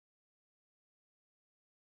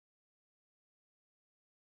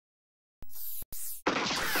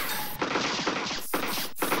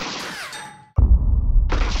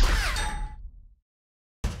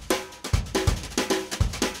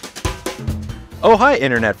Oh hi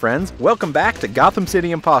internet friends, welcome back to Gotham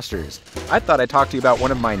City Imposters. I thought I'd talk to you about one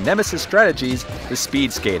of my nemesis strategies, the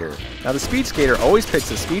Speed Skater. Now the Speed Skater always picks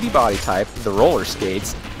a speedy body type, the roller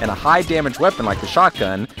skates, and a high damage weapon like the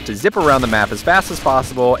shotgun to zip around the map as fast as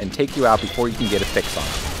possible and take you out before you can get a fix on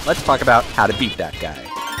it. Let's talk about how to beat that guy.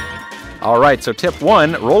 Alright, so tip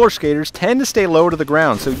 1, roller skaters tend to stay low to the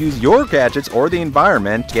ground, so use your gadgets or the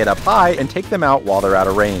environment to get up high and take them out while they're out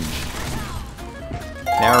of range.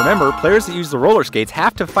 Now remember, players that use the roller skates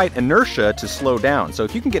have to fight inertia to slow down, so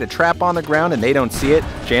if you can get a trap on the ground and they don't see it,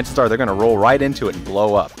 chances are they're going to roll right into it and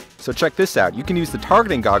blow up. So check this out, you can use the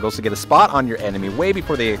targeting goggles to get a spot on your enemy way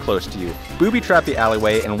before they get close to you, booby trap the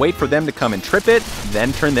alleyway and wait for them to come and trip it,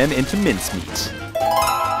 then turn them into mincemeat.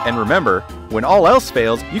 And remember, when all else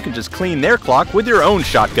fails, you can just clean their clock with your own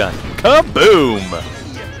shotgun. Kaboom!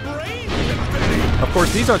 Of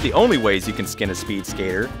course, these aren't the only ways you can skin a speed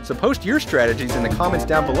skater, so post your strategies in the comments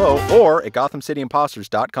down below or at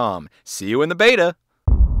GothamCityImposters.com. See you in the beta!